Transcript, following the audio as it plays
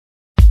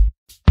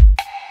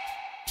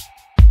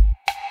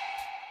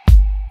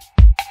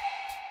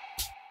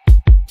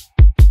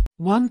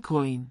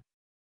OneCoin,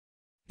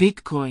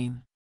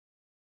 BigCoin,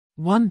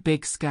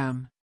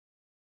 OneBigScam.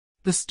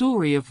 The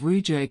story of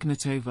Ruja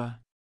Ignatova.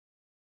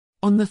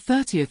 On the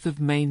 30th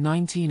of May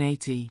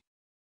 1980,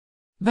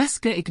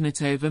 Veska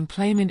Ignatov and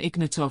Plamen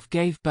Ignatov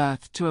gave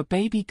birth to a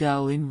baby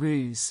girl in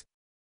Ruse,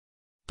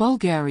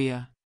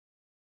 Bulgaria.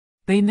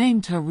 They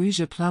named her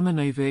Ruja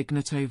Plamenova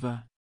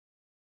Ignatova.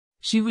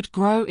 She would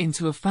grow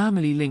into a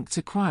family linked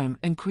to crime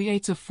and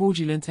create a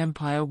fraudulent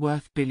empire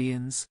worth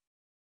billions.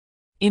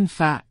 In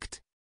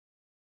fact,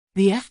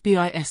 the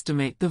FBI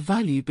estimate the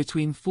value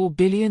between $4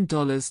 billion to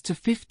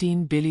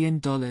 $15 billion.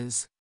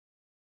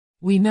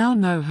 We now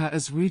know her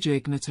as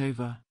Ruja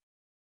Ignatova.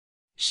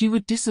 She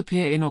would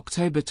disappear in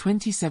October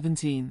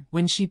 2017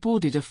 when she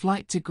boarded a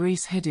flight to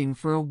Greece heading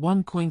for a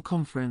OneCoin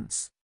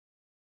conference.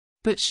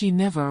 But she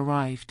never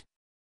arrived.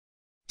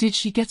 Did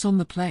she get on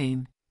the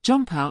plane,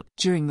 jump out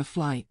during the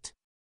flight?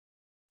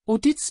 Or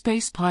did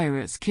space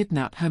pirates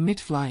kidnap her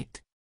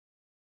mid-flight?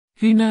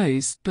 Who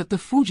knows, but the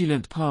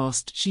fraudulent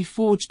past she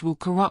forged will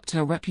corrupt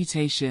her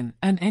reputation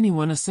and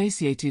anyone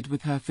associated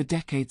with her for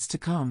decades to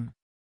come.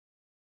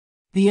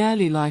 The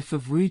early life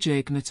of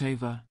Ruja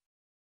Ignatova.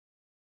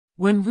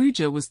 When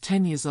Ruja was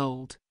 10 years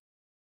old,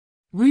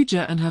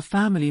 Ruja and her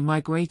family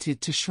migrated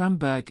to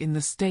Schramberg in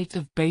the state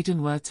of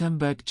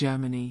Baden-Württemberg,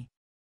 Germany.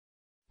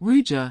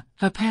 Ruja,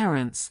 her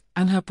parents,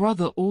 and her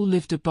brother all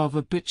lived above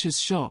a butcher's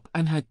shop,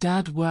 and her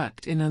dad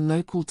worked in a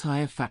local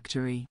tire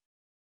factory.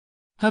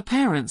 Her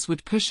parents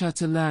would push her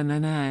to learn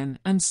and earn,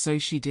 and so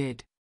she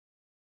did.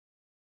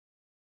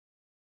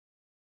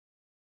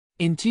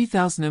 In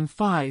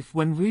 2005,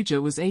 when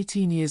Ruja was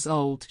 18 years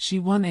old, she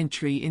won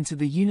entry into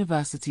the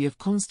University of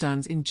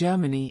Konstanz in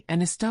Germany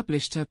and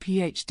established her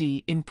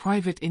PhD in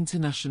private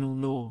international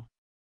law.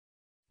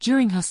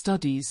 During her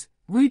studies,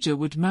 Ruja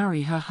would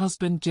marry her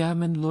husband,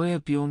 German lawyer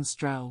Bjorn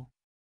Strahl.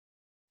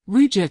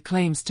 Ruja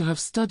claims to have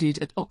studied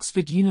at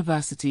Oxford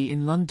University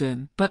in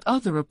London, but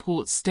other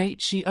reports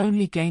state she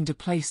only gained a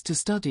place to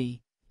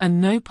study, and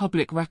no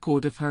public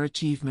record of her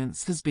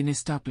achievements has been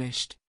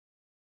established.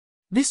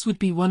 This would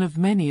be one of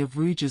many of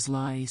Ruja's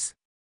lies.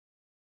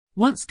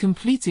 Once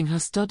completing her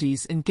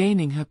studies and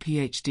gaining her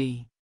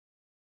PhD,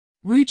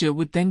 Ruja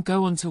would then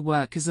go on to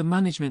work as a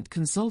management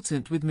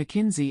consultant with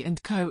McKinsey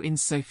 & Co. in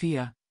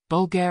Sofia,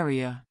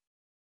 Bulgaria.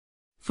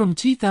 From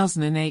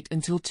 2008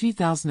 until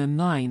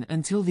 2009,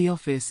 until the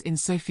office in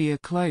Sofia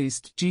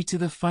closed due to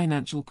the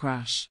financial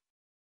crash.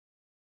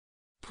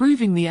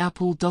 Proving the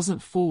apple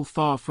doesn't fall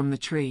far from the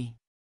tree.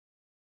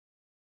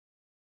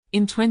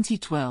 In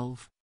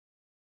 2012,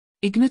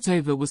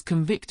 Ignatova was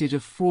convicted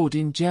of fraud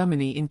in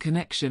Germany in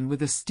connection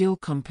with a steel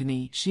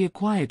company she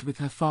acquired with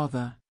her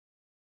father.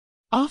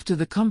 After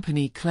the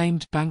company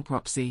claimed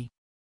bankruptcy,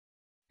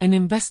 an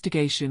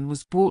investigation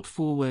was brought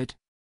forward,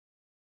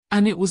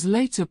 and it was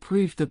later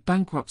proved the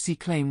bankruptcy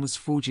claim was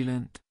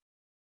fraudulent.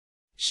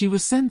 She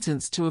was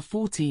sentenced to a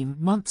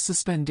 14-month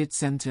suspended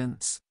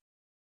sentence.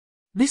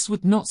 This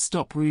would not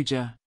stop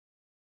Ruja.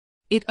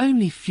 It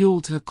only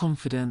fueled her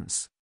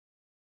confidence.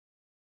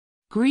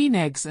 Green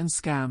eggs and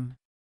scam.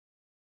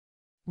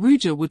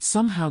 Ruja would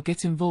somehow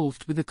get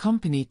involved with a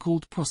company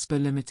called Prosper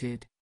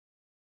Limited,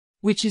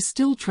 which is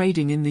still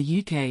trading in the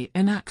UK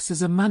and acts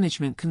as a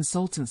management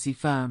consultancy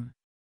firm.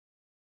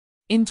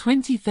 In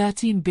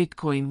 2013,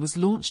 BigCoin was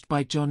launched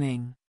by John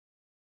Ing,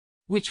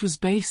 which was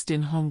based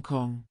in Hong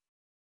Kong.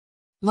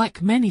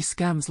 Like many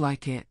scams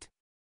like it,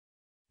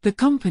 the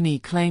company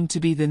claimed to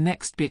be the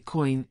next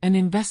Bitcoin, and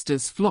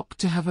investors flocked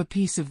to have a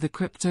piece of the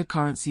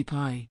cryptocurrency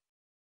pie.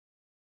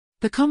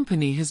 The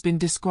company has been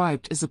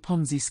described as a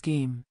Ponzi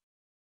scheme,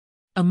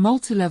 a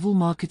multi-level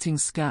marketing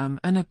scam,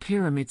 and a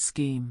pyramid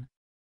scheme.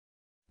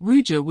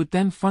 Ruja would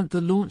then front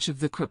the launch of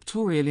the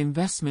Cryptorial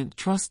Investment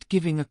Trust,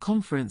 giving a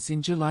conference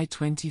in July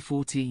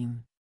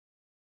 2014.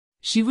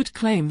 She would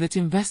claim that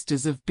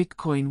investors of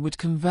Bitcoin would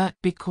convert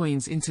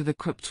Bitcoins into the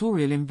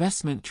Cryptorial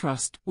Investment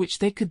Trust, which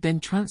they could then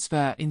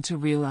transfer into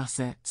real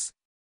assets.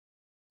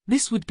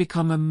 This would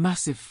become a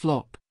massive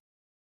flop.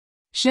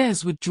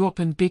 Shares would drop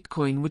and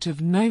Bitcoin would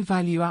have no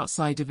value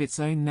outside of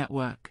its own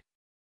network.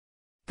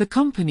 The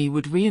company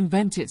would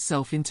reinvent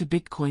itself into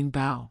Bitcoin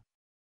Bao.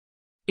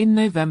 In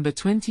November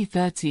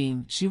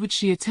 2013,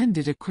 she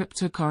attended a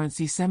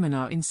cryptocurrency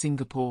seminar in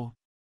Singapore.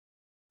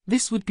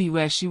 This would be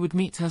where she would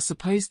meet her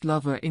supposed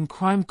lover in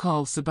crime,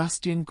 Carl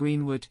Sebastian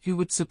Greenwood, who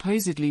would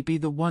supposedly be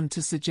the one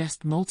to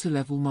suggest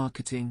multi-level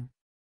marketing.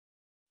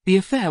 The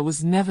affair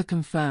was never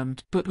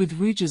confirmed, but with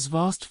Ruja's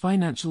vast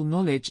financial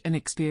knowledge and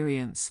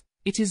experience,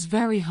 it is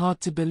very hard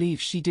to believe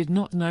she did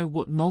not know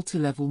what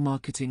multi-level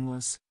marketing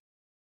was.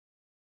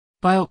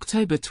 By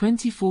October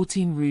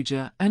 2014,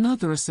 Ruja and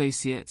other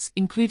associates,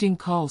 including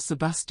Carl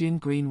Sebastian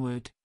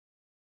Greenwood,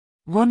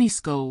 Ronnie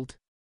Scold,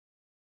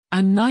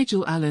 and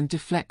Nigel Allen,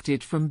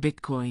 deflected from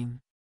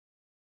Bitcoin.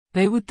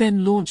 They would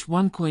then launch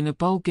OneCoin, a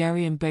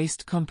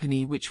Bulgarian-based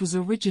company which was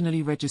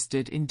originally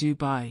registered in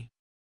Dubai.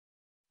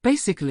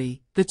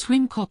 Basically, the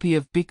twin copy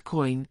of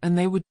BigCoin, and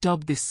they would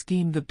dub this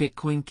scheme the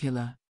Bitcoin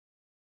Killer.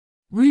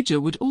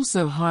 Ruja would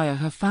also hire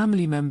her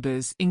family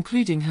members,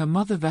 including her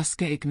mother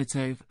Ruja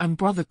Ignatova and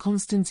brother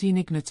Konstantin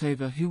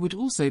Ignatova, who would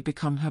also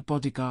become her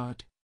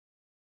bodyguard.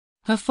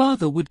 Her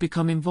father would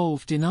become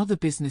involved in other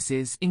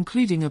businesses,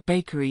 including a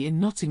bakery in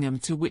Nottingham,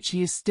 to which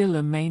he is still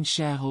a main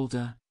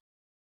shareholder.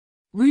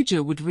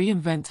 Ruja would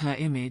reinvent her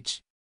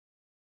image.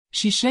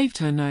 She shaved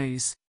her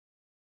nose,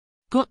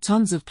 got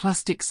tons of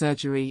plastic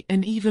surgery,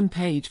 and even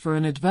paid for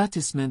an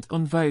advertisement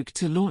on Vogue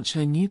to launch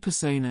her new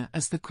persona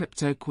as the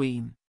crypto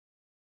queen.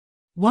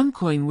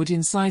 OneCoin would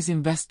incite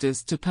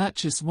investors to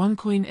purchase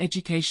OneCoin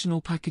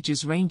educational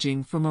packages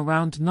ranging from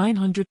around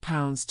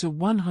 £900 to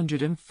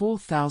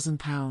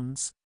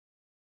 £104,000.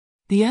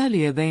 The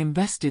earlier they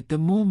invested, the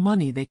more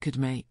money they could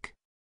make.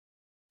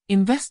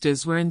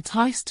 Investors were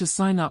enticed to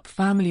sign up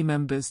family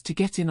members to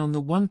get in on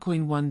the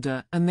OneCoin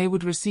wonder, and they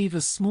would receive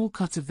a small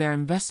cut of their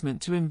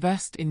investment to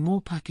invest in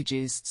more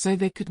packages so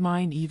they could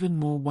mine even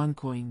more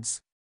OneCoins.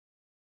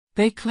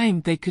 They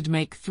claimed they could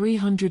make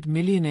 300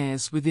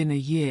 millionaires within a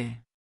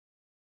year.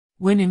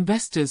 When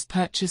investors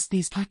purchased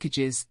these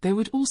packages, they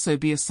would also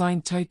be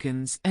assigned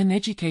tokens and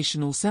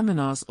educational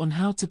seminars on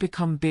how to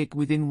become big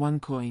within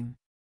OneCoin.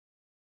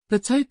 The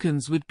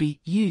tokens would be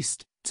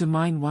used to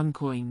mine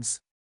OneCoins.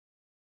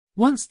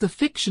 Once the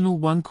fictional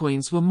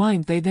OneCoins were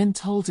mined, they then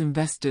told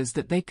investors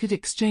that they could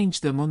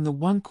exchange them on the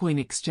OneCoin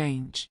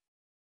exchange.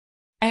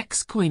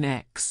 XCoin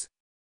X.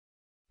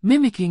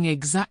 Mimicking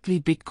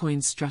exactly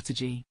BigCoin's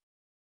strategy.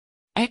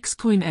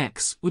 XCoin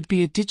X would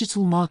be a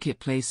digital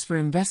marketplace for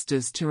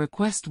investors to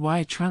request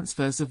wire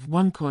transfers of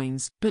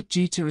OneCoins, but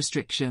due to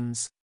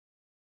restrictions,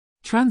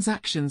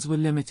 transactions were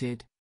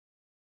limited.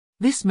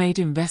 This made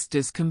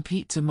investors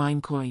compete to mine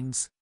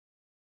coins.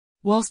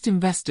 Whilst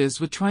investors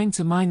were trying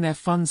to mine their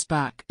funds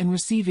back and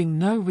receiving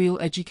no real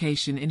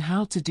education in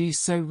how to do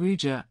so,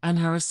 Ruja and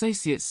her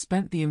associates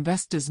spent the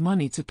investors'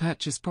 money to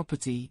purchase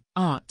property,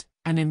 art,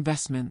 and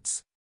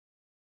investments.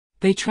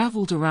 They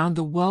traveled around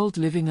the world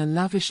living a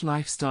lavish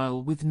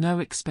lifestyle with no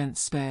expense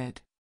spared.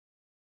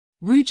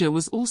 Ruja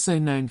was also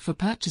known for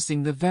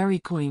purchasing the very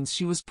coins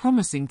she was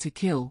promising to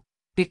kill,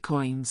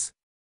 bitcoins.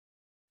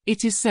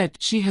 It is said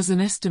she has an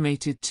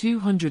estimated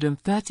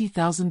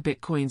 230,000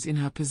 bitcoins in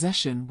her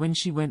possession when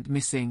she went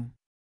missing.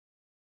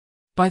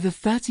 By the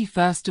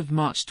 31st of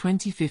March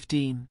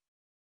 2015,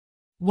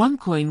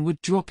 OneCoin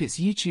would drop its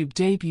YouTube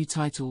debut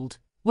titled,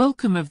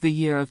 "Welcome of the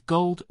Year of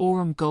Gold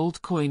Aurum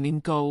Gold Coin in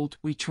Gold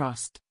We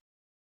Trust."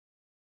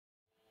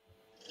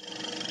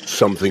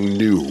 Something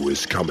new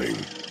is coming,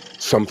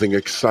 something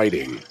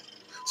exciting,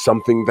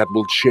 something that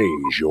will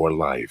change your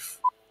life.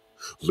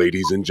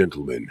 Ladies and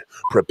gentlemen,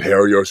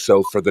 prepare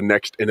yourself for the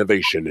next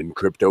innovation in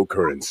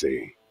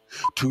cryptocurrency.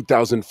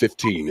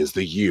 2015 is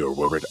the year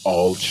where it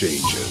all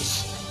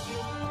changes.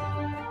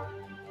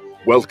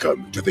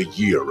 Welcome to the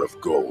Year of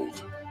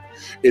Gold.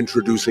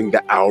 Introducing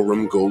the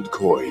Aurum Gold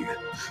Coin,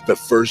 the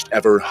first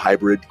ever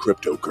hybrid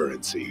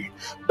cryptocurrency,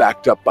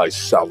 backed up by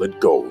solid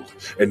gold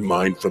and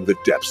mined from the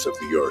depths of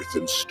the earth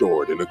and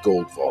stored in a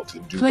gold vault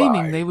in Dubai.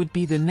 Claiming they would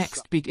be the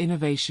next big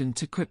innovation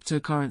to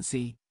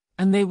cryptocurrency,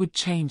 and they would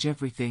change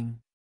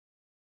everything.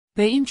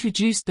 They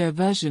introduced their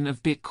version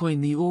of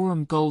Bitcoin, the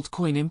Aurum Gold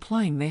Coin,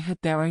 implying they had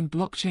their own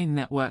blockchain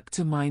network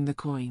to mine the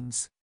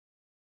coins.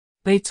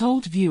 They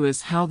told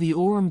viewers how the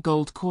Aurum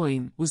Gold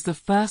Coin was the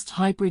first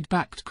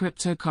hybrid-backed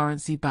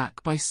cryptocurrency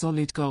backed by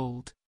solid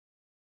gold.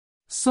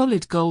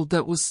 Solid gold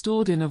that was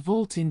stored in a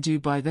vault in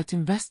Dubai that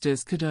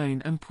investors could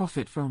own and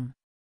profit from.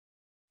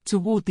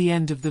 Toward the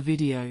end of the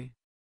video,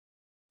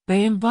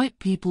 they invite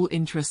people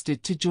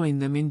interested to join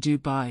them in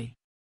Dubai,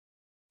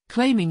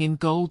 claiming "In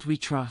gold we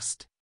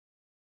trust."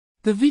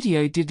 The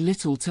video did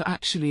little to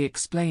actually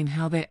explain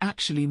how they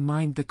actually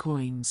mined the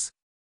coins.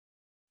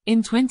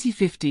 In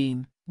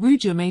 2015,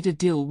 Ruja made a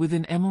deal with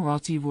an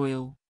Emirati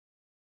royal,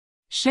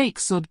 Sheikh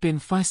Saud bin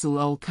Faisal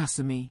Al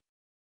Qasimi.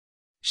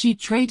 She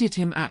traded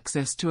him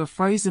access to a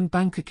frozen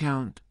bank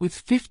account with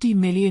 €50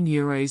 million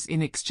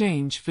in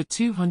exchange for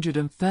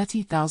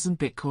 230,000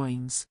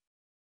 bitcoins,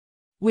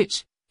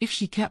 which, if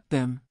she kept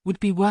them, would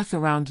be worth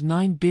around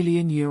 €9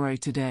 billion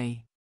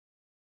today.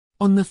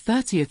 On the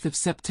 30th of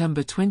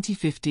September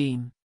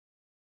 2015,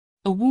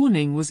 a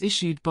warning was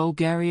issued by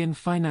Bulgarian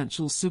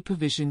Financial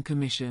Supervision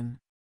Commission.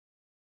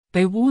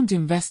 They warned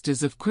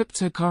investors of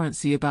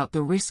cryptocurrency about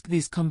the risk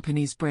these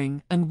companies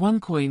bring, and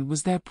OneCoin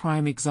was their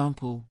prime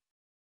example.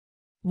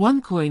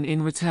 OneCoin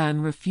in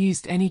return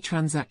refused any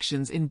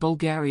transactions in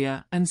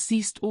Bulgaria and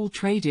ceased all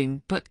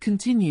trading, but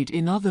continued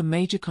in other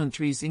major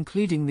countries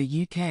including the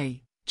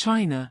UK,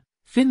 China,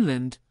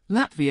 Finland,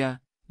 Latvia,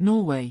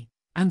 Norway,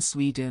 and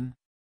Sweden.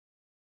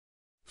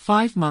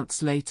 5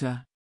 months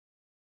later,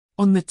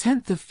 on the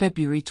 10th of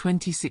February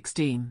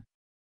 2016,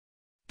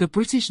 the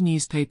British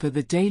newspaper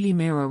The Daily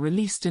Mirror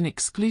released an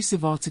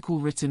exclusive article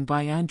written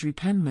by Andrew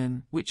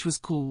Penman, which was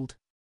called,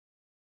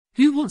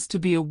 "Who Wants to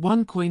Be a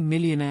OneCoin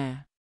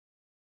Millionaire?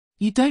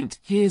 You Don't.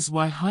 Here's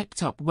Why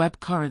Hyped-Up Web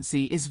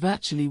Currency is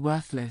Virtually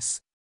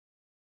Worthless,"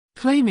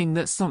 claiming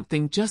that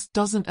something just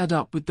doesn't add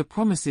up with the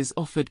promises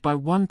offered by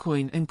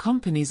OneCoin and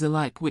companies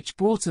alike, which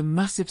brought a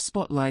massive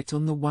spotlight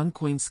on the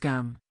OneCoin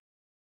scam.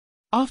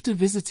 After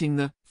visiting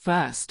the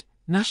first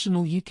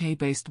national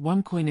UK-based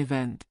OneCoin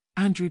event,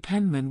 Andrew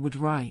Penman would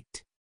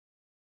write,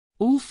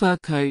 "All fur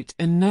coat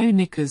and no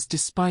knickers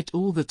despite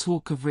all the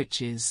talk of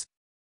riches.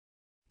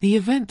 The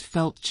event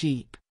felt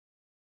cheap.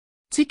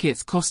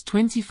 Tickets cost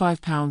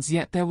 £25,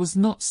 yet there was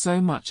not so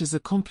much as a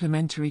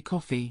complimentary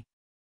coffee.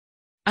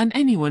 And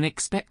anyone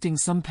expecting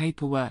some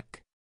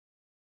paperwork,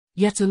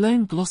 yet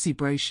alone glossy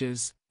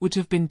brochures, would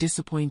have been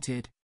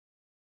disappointed."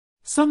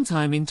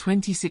 Sometime in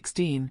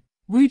 2016,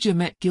 Ruja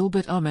met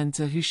Gilbert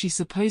Armenta, who she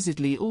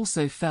supposedly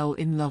also fell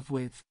in love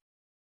with.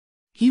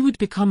 He would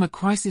become a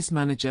crisis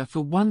manager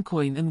for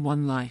OneCoin and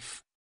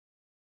OneLife.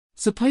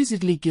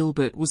 Supposedly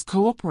Gilbert was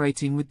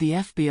cooperating with the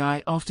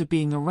FBI after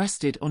being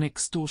arrested on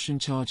extortion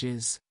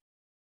charges.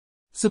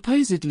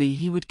 Supposedly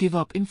he would give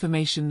up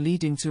information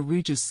leading to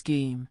Ruja's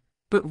scheme,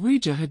 but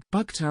Ruja had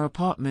bugged her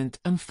apartment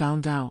and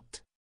found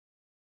out.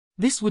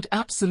 This would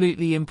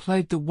absolutely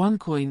implode the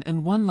OneCoin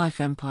and OneLife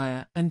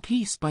empire, and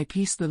piece by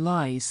piece the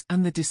lies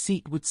and the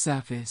deceit would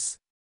surface.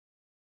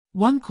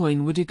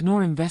 OneCoin would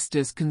ignore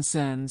investors'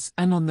 concerns,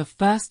 and on the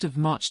 1st of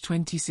March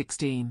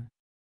 2016,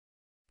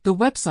 the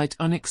website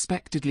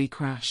unexpectedly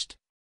crashed.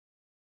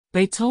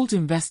 They told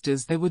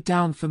investors they were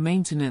down for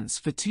maintenance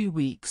for 2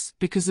 weeks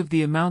because of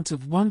the amount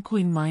of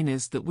OneCoin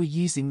miners that were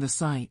using the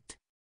site.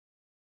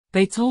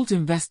 They told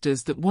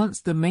investors that once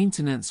the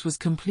maintenance was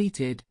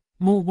completed,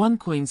 more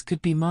OneCoins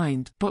could be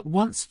mined, but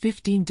once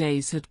 15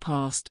 days had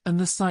passed and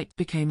the site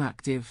became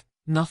active,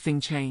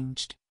 nothing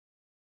changed.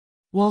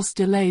 Whilst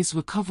delays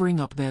were covering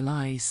up their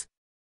lies,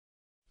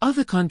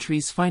 other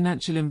countries'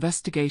 financial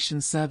investigation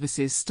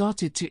services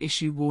started to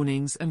issue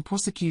warnings and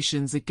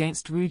prosecutions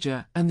against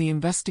Ruja, and the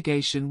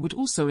investigation would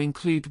also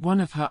include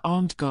one of her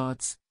armed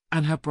guards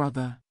and her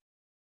brother.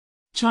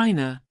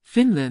 China,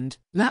 Finland,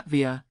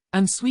 Latvia,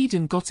 and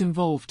Sweden got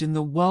involved in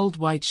the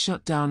worldwide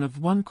shutdown of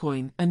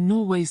OneCoin, and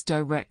Norway's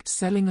Direct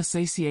Selling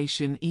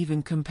Association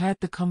even compared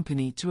the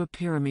company to a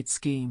pyramid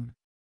scheme.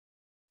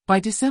 By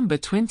December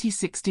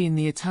 2016,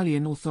 the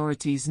Italian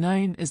authorities,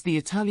 known as the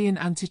Italian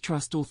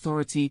Antitrust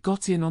Authority,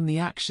 got in on the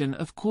action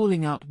of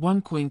calling out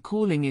OneCoin,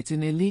 calling it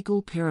an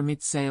illegal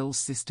pyramid sales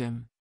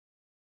system.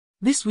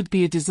 This would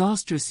be a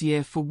disastrous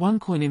year for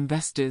OneCoin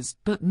investors,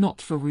 but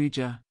not for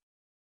Ruja.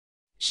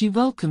 She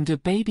welcomed a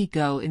baby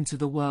girl into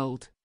the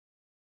world.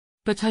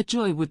 But her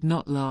joy would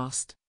not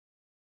last.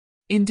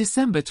 In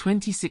December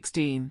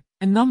 2016,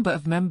 a number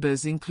of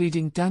members,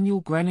 including Daniel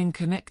Grennan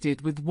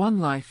connected with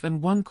OneLife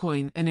and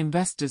OneCoin and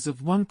investors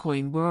of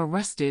OneCoin, were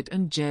arrested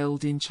and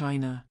jailed in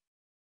China.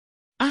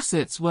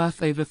 Assets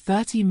worth over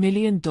 $30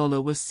 million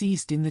were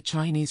seized in the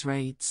Chinese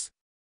raids.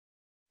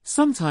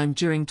 Sometime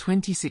during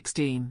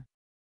 2016,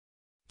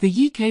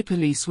 the UK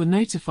police were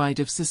notified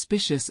of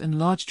suspicious and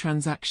large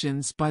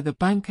transactions by the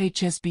bank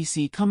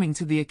HSBC coming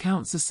to the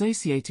accounts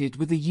associated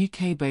with a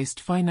UK-based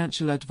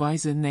financial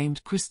advisor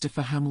named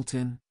Christopher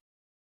Hamilton.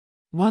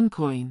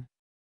 OneCoin.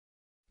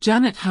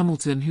 Janet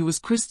Hamilton, who was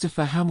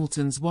Christopher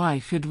Hamilton's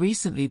wife, had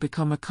recently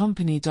become a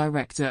company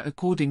director,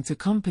 according to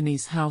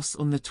Companies House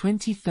on the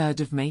 23rd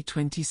of May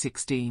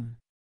 2016.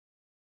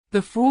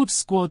 The fraud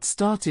squad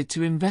started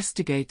to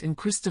investigate, and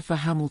Christopher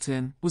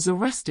Hamilton was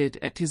arrested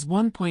at his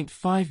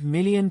 £1.5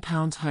 million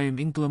home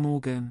in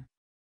Glamorgan.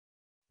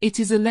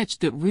 It is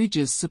alleged that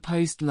Ruja's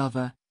supposed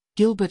lover,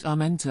 Gilbert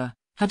Armenta,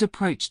 had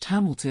approached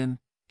Hamilton,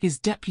 his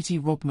deputy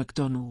Rob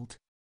MacDonald,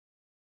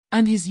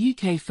 and his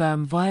UK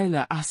firm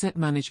Viola Asset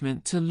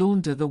Management to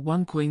launder the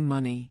OneCoin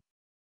money.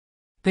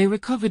 They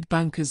recovered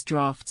bankers'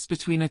 drafts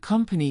between a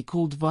company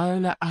called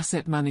Viola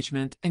Asset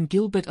Management and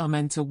Gilbert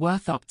Armenta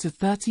worth up to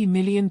 £30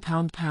 million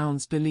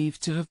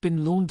believed to have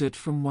been laundered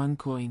from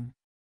OneCoin.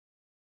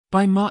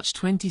 By March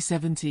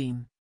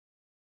 2017,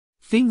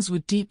 things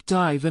would deep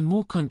dive and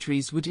more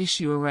countries would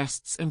issue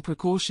arrests and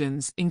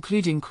precautions,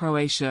 including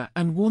Croatia,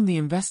 and warn the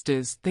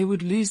investors they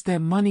would lose their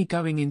money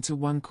going into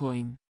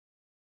OneCoin.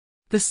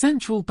 The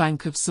Central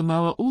Bank of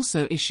Samoa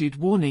also issued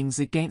warnings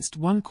against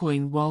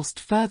OneCoin whilst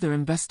further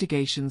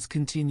investigations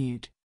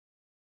continued.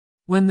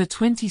 When the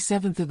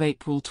 27th of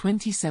April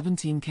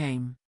 2017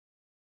 came,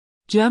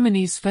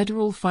 Germany's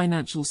Federal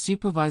Financial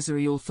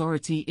Supervisory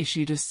Authority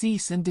issued a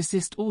cease and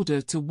desist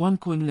order to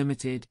OneCoin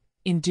Limited,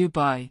 in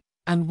Dubai,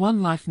 and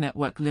OneLife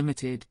Network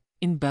Limited,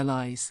 in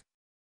Belize.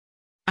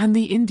 And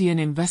the Indian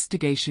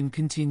investigation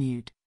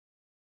continued.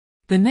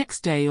 The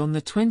next day, on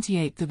the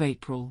 28th of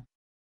April,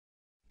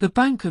 the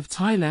Bank of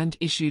Thailand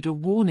issued a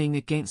warning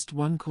against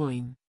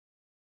OneCoin.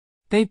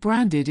 They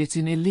branded it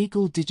an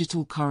illegal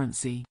digital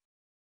currency.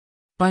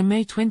 By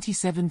May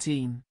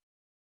 2017,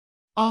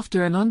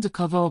 after an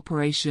undercover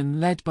operation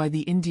led by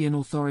the Indian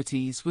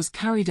authorities was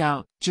carried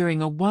out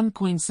during a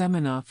OneCoin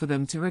seminar for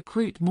them to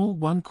recruit more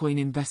OneCoin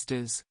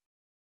investors,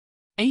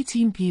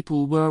 18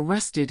 people were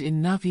arrested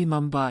in Navi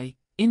Mumbai,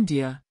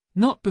 India,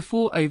 not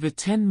before over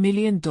 $10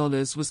 million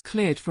was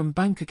cleared from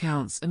bank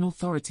accounts and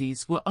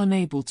authorities were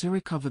unable to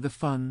recover the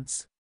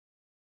funds.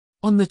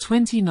 On the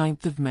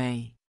 29th of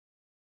May,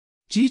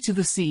 due to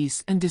the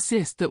cease and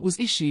desist that was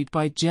issued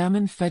by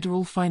German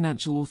Federal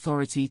Financial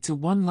Authority to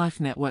OneLife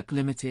Network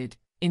Limited,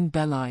 in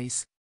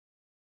Belize,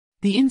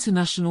 The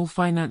International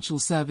Financial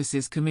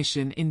Services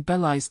Commission in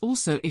Belize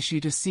also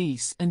issued a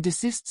cease and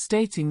desist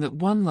stating that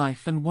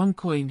OneLife and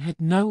OneCoin had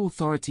no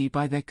authority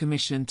by their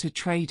commission to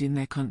trade in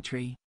their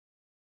country.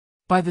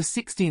 By the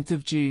 16th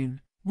of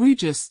June,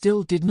 Ruja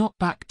still did not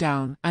back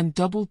down and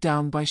doubled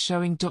down by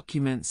showing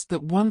documents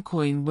that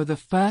OneCoin were the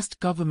first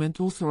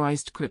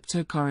government-authorized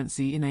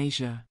cryptocurrency in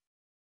Asia.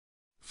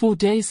 4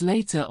 days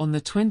later, on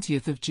the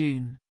 20th of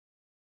June,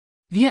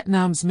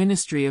 Vietnam's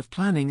Ministry of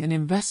Planning and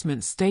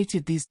Investment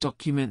stated these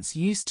documents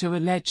used to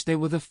allege they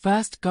were the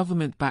first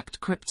government-backed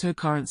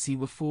cryptocurrency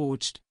were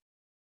forged.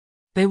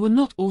 They were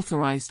not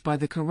authorized by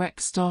the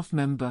correct staff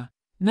member,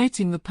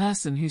 noting the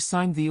person who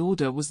signed the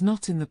order was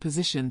not in the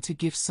position to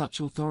give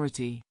such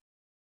authority.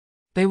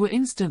 They were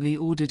instantly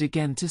ordered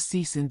again to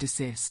cease and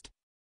desist.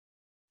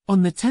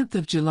 On the 10th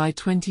of July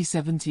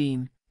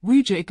 2017,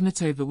 Ruja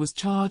Ignatova was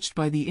charged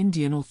by the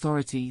Indian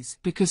authorities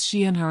because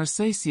she and her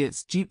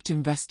associates duped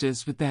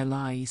investors with their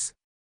lies.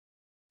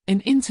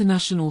 An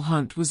international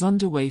hunt was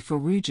underway for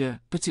Ruja,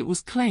 but it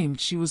was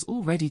claimed she was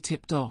already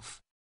tipped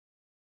off.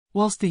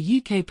 Whilst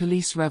the UK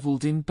police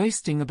revelled in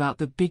boasting about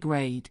the big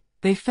raid,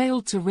 they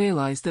failed to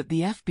realise that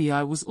the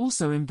FBI was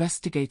also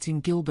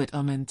investigating Gilbert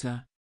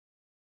Armenta.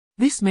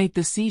 This made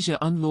the seizure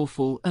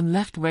unlawful and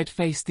left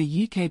red-faced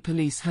the UK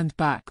police hand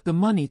back the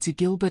money to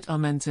Gilbert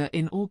Armenta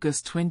in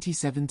August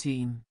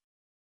 2017.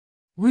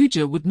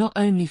 Ruja would not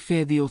only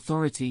fear the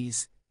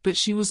authorities, but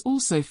she was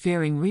also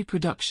fearing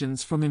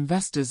reproductions from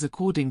investors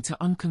according to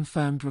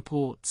unconfirmed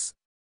reports.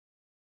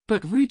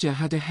 But Ruja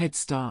had a head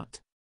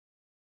start.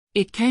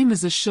 It came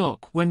as a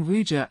shock when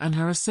Ruja and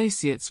her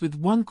associates with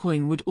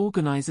OneCoin would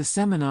organize a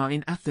seminar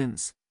in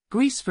Athens,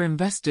 Greece for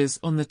investors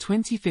on the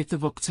 25th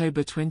of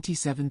October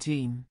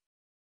 2017.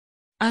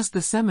 As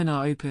the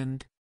seminar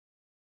opened,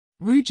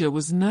 Ruja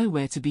was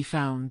nowhere to be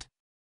found.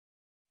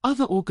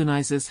 Other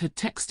organizers had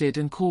texted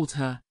and called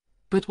her,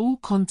 but all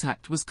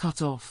contact was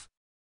cut off.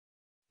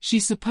 She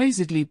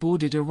supposedly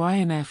boarded a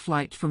Ryanair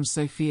flight from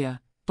Sofia,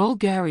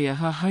 Bulgaria,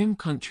 her home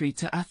country,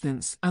 to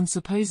Athens, and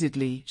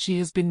supposedly she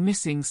has been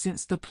missing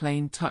since the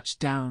plane touched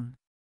down.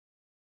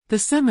 The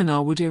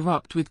seminar would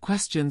erupt with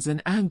questions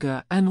and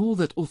anger, and all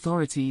that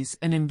authorities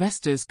and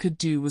investors could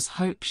do was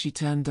hope she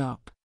turned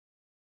up.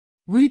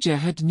 Ruja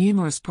had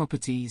numerous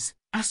properties,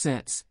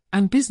 assets,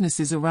 and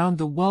businesses around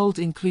the world,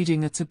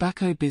 including a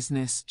tobacco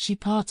business she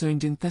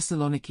part-owned in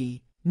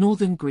Thessaloniki,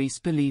 northern Greece,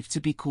 believed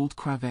to be called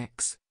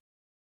Kravex.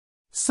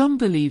 Some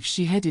believe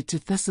she headed to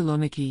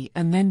Thessaloniki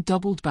and then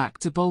doubled back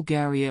to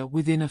Bulgaria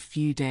within a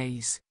few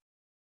days.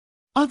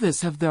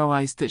 Others have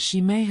theorized that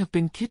she may have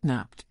been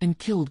kidnapped and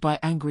killed by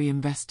angry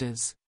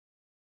investors.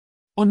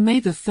 On May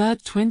 3,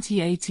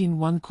 2018,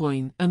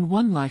 OneCoin and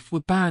OneLife were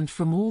banned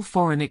from all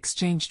foreign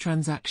exchange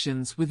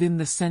transactions within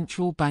the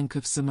Central Bank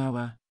of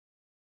Samoa.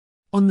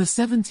 On the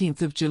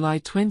 17th of July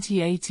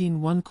 2018,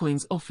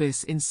 OneCoin's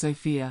office in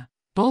Sofia,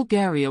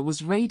 Bulgaria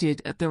was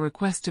raided at the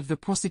request of the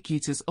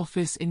prosecutor's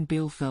office in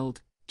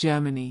Bielefeld,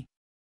 Germany.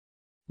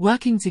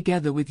 Working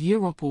together with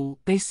Europol,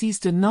 they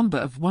seized a number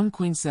of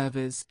OneCoin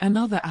servers, and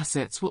other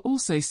assets were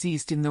also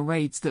seized in the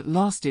raids that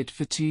lasted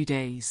for 2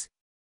 days.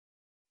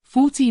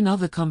 14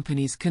 other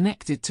companies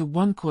connected to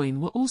OneCoin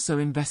were also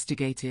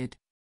investigated.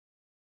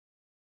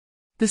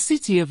 The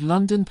City of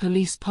London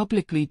police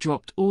publicly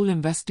dropped all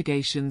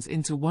investigations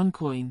into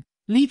OneCoin,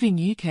 leaving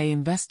UK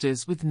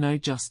investors with no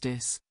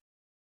justice.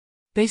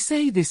 They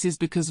say this is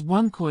because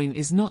OneCoin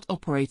is not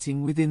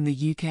operating within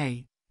the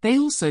UK. They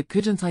also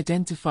couldn't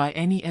identify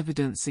any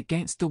evidence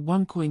against the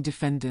OneCoin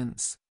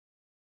defendants.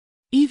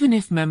 Even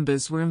if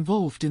members were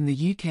involved in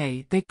the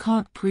UK, they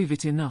can't prove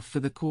it enough for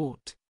the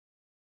court.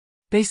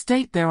 They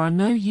state there are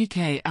no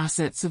UK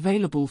assets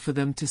available for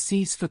them to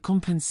seize for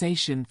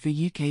compensation for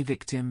UK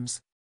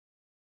victims.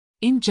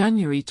 In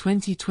January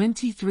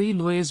 2023,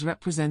 lawyers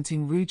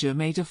representing Ruja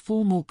made a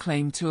formal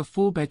claim to a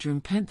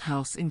 4-bedroom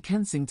penthouse in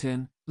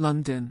Kensington,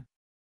 London.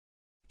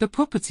 The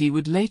property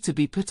would later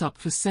be put up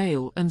for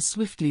sale and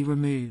swiftly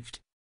removed,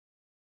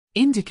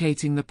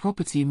 indicating the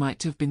property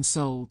might have been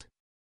sold.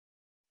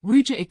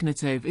 Ruja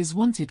Ignatova is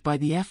wanted by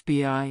the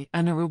FBI,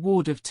 and a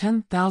reward of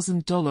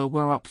 $10,000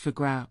 were up for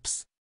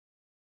grabs.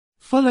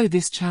 Follow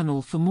this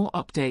channel for more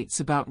updates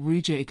about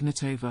Ruja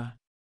Ignatova.